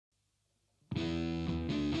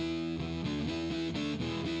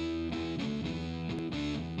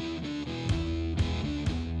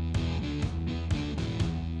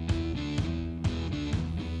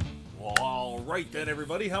Right then,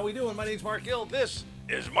 everybody, how we doing? My name's Marc Gill. This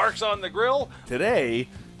is Marc's on the Grill. Today,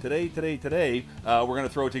 we're going to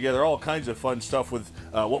throw together all kinds of fun stuff with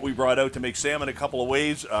what we brought out to make salmon a couple of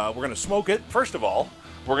ways. We're going to smoke it. First of all,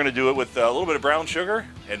 we're going to do it with a little bit of brown sugar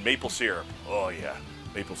and maple syrup. Oh yeah,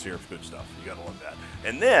 maple syrup's good stuff. You got to love that.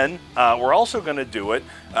 And then we're also going to do it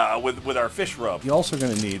with our fish rub. You're also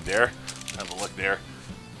going to need there, have a look there,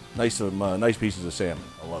 nice pieces of salmon.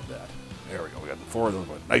 I love that. There we go. We got 4 of those,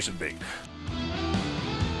 nice and big.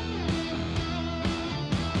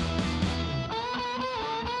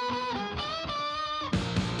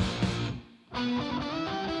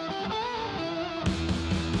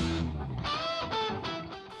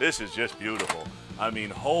 This is just beautiful. I mean,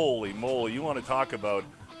 holy moly, you want to talk about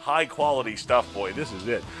high quality stuff, boy, this is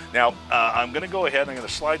it. Now, I'm gonna go ahead and I'm gonna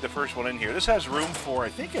slide the first one in here. This has room for, I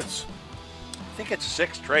think it's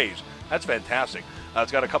 6 trays. That's fantastic.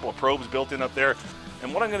 It's got a couple of probes built in up there.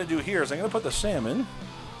 And what I'm gonna do here is I'm gonna put the salmon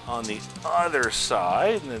on the other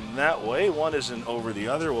side, and then that way, one isn't over the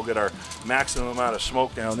other. We'll get our maximum amount of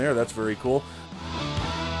smoke down there. That's very cool.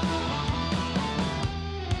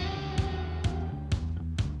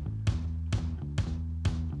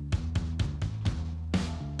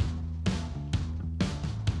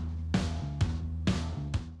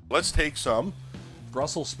 Let's take some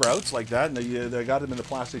Brussels sprouts like that, and they got them in the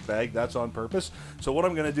plastic bag. That's on purpose. So what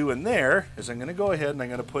I'm going to do in there is I'm going to go ahead and I'm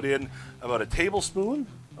going to put in about a tablespoon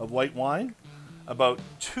of white wine, about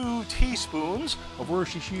 2 teaspoons of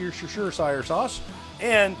Worcestershire sauce,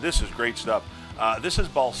 and this is great stuff. This is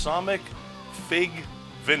balsamic fig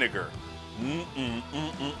vinegar.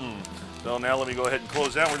 So now let me go ahead and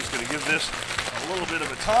close that. We're just going to give this a little bit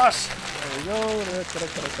of a toss. There we go.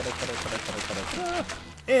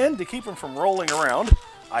 And to keep them from rolling around,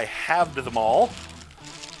 I halved them all.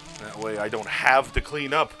 That way I don't have to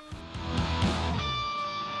clean up.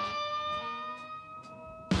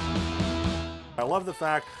 I love the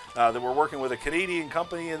fact that we're working with a Canadian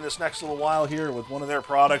company in this next little while here with one of their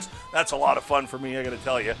products. That's a lot of fun for me, I gotta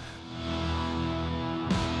tell you.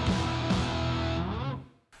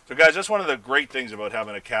 So guys, that's one of the great things about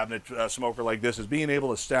having a cabinet smoker like this is being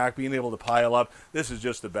able to stack, being able to pile up. This is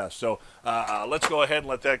just the best. So let's go ahead and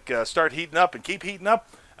let that start heating up and keep heating up.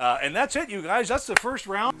 And that's it, you guys. That's the first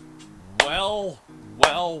round. Well.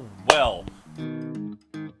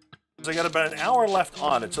 I got about an hour left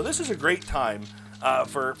on it. So this is a great time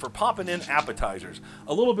for popping in appetizers.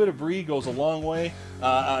 A little bit of Brie goes a long way.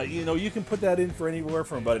 You know, you can put that in for anywhere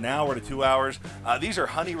from about an hour to 2 hours. These are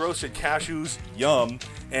honey roasted cashews, yum.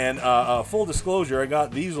 And full disclosure, I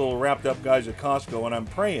got these little wrapped up guys at Costco, and I'm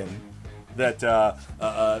praying that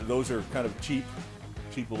those are kind of cheap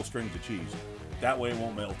little strings of cheese. That way it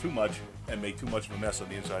won't melt too much and make too much of a mess on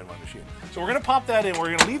the inside of my machine. So we're gonna pop that in.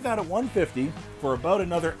 We're gonna leave that at 150 for about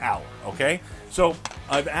another hour, okay? So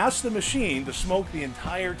I've asked the machine to smoke the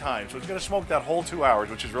entire time. So it's gonna smoke that whole 2 hours,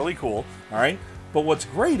 which is really cool, all right? But what's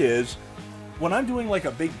great is, when I'm doing like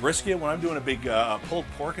a big brisket, when I'm doing a big pulled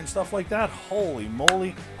pork and stuff like that, holy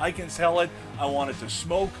moly, I can tell it. I want it to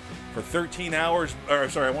smoke for 13 hours, or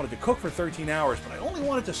sorry, I want it to cook for 13 hours, but I only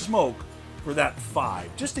want it to smoke for that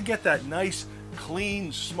 5, just to get that nice,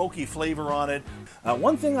 clean, smoky flavor on it.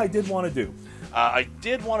 One thing I did want to do, I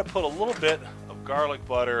did want to put a little bit of garlic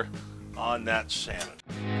butter on that salmon.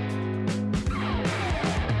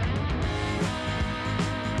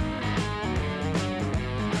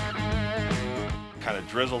 Kind of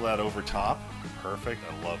drizzle that over top. Perfect,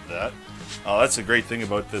 I love that. Oh, that's the great thing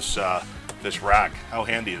about this this rack. How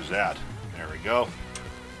handy is that? There we go.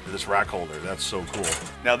 This rack holder, that's so cool.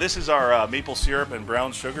 Now this is our maple syrup and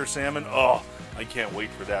brown sugar salmon. Oh, I can't wait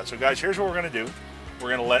for that. So guys, here's what we're gonna do. We're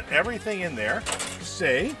gonna let everything in there,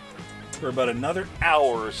 say, for about another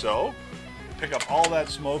hour or so. Pick up all that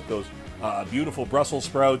smoke, those beautiful Brussels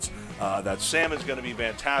sprouts. That salmon's gonna be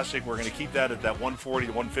fantastic. We're gonna keep that at that 140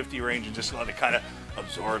 to 150 range and just let it kind of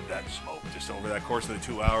absorb that smoke just over that course of the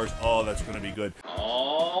 2 hours. Oh, that's gonna be good.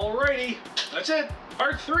 Alrighty, that's it,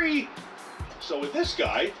 part 3. So with this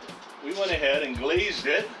guy, we went ahead and glazed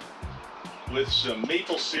it with some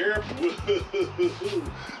maple syrup,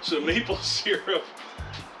 some maple syrup,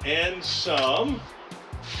 and some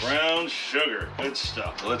brown sugar. Good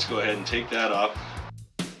stuff. Let's go ahead and take that off.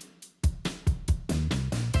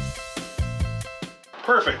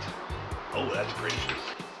 Perfect. Oh, that's great.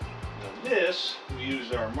 Now this, we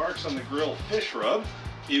used our Marc's on the Grill fish rub.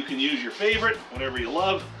 You can use your favorite, whatever you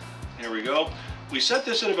love. Here we go. We set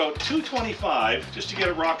this at about 225 just to get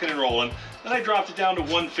it rocking and rolling. Then I dropped it down to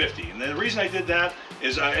 150. And the reason I did that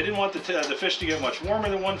is I didn't want the fish to get much warmer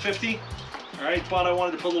than 150. All right, but I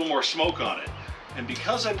wanted to put a little more smoke on it. And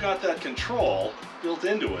because I've got that control built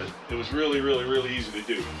into it, it was really, really, really easy to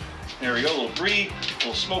do. There we go, a little brie,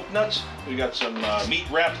 little smoked nuts. We got some meat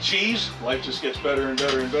wrapped cheese. Life just gets better and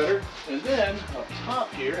better and better. And then up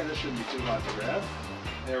top here, and this shouldn't be too hot to grab.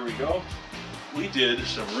 There we go. We did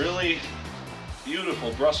some really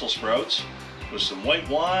beautiful Brussels sprouts with some white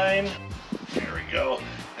wine. There we go.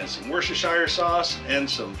 And some Worcestershire sauce and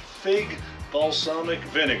some fig balsamic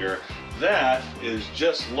vinegar. That is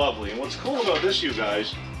just lovely. And what's cool about this, you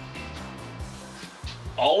guys,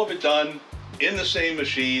 all of it done in the same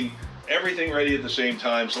machine, everything ready at the same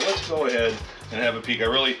time. So let's go ahead and have a peek. I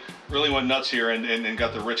really went nuts here and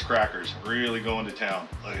got the Ritz crackers. Really going to town.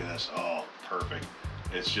 Look at this. Oh, perfect.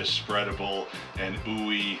 It's just spreadable and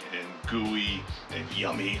ooey and gooey and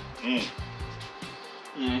yummy.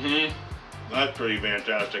 That's pretty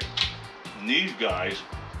fantastic. And these guys,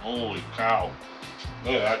 holy cow.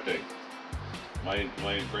 Look at that thing. My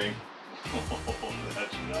brain. Oh,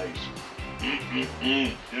 that's nice.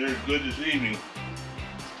 Dinner's good this evening.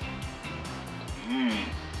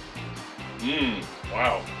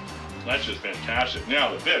 Wow. That's just fantastic.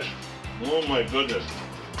 Now the fish. Oh my goodness.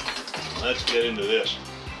 Let's get into this.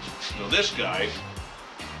 So this guy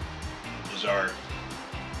is our,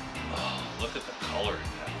 oh, look at the color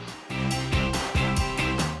in that.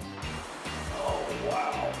 Oh,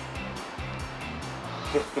 wow.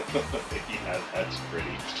 Yeah, that's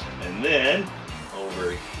pretty. And then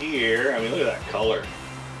over here, I mean, look at that color.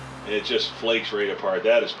 It just flakes right apart.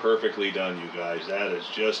 That is perfectly done, you guys. That is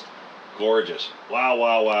just gorgeous. Wow,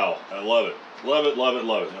 wow, wow. I love it. Love it, love it,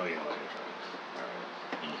 love it. Oh, yeah, let me try it.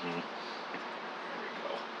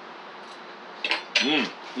 There we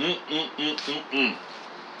go.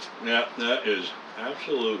 Yeah, that is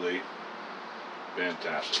absolutely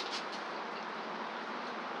fantastic.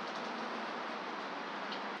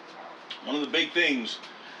 One of the big things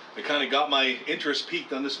that kind of got my interest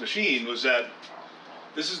peaked on this machine was that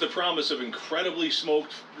this is the promise of incredibly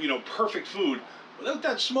smoked, you know, perfect food without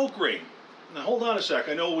that smoke ring. Now hold on a sec.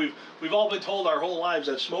 I know we've all been told our whole lives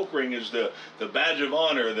that smoke ring is the badge of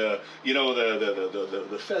honor, the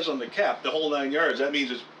fez on the cap, the whole 9 yards. That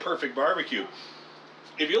means it's perfect barbecue.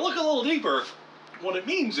 If you look a little deeper, what it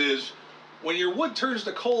means is when your wood turns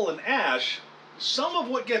to coal and ash, some of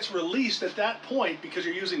what gets released at that point, because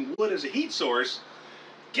you're using wood as a heat source,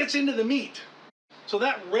 gets into the meat. So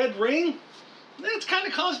that red ring, that's kind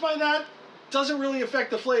of caused by that. Doesn't really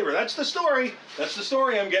affect the flavor. That's the story. That's the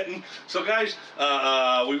story I'm getting. So guys,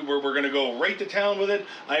 we're gonna go right to town with it.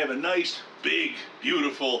 I have a nice, big,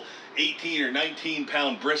 beautiful 18 or 19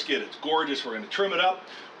 pound brisket. It's gorgeous. We're gonna trim it up.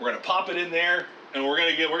 We're gonna pop it in there, and we're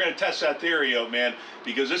gonna test that theory out, man,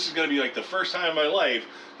 because this is gonna be like the first time in my life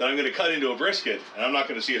that I'm gonna cut into a brisket, and I'm not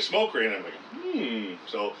gonna see a smoke ring. I'm like,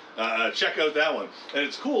 So check out that one. And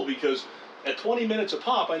it's cool because at 20 minutes a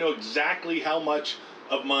pop, I know exactly how much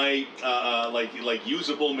of my like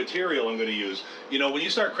usable material I'm going to use. You know, when you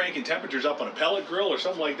start cranking temperatures up on a pellet grill or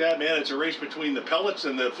something like that, man, it's a race between the pellets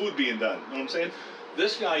and the food being done. You know what I'm saying?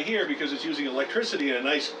 This guy here, because it's using electricity and a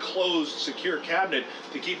nice closed, secure cabinet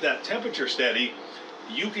to keep that temperature steady,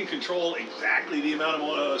 you can control exactly the amount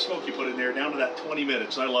of smoke you put in there down to that 20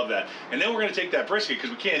 minutes. And I love that. And then we're going to take that brisket, because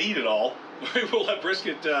we can't eat it all. We'll have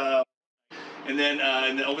brisket. And then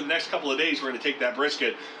over the next couple of days, we're going to take that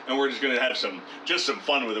brisket and we're just going to have some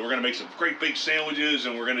fun with it. We're going to make some great big sandwiches,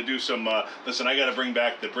 and we're going to do some, listen, I got to bring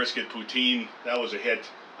back the brisket poutine. That was a hit.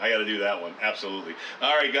 I got to do that one. Absolutely.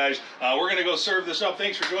 All right, guys, we're going to go serve this up.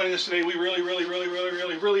 Thanks for joining us today. We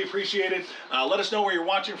really appreciate it. Let us know where you're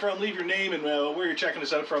watching from. Leave your name and where you're checking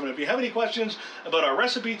us out from. And if you have any questions about our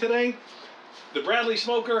recipe today, the Bradley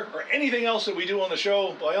Smoker, or anything else that we do on the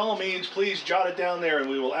show, by all means, please jot it down there and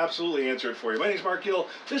we will absolutely answer it for you. My name is Marc Gill.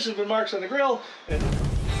 This has been Marc's on the Grill. And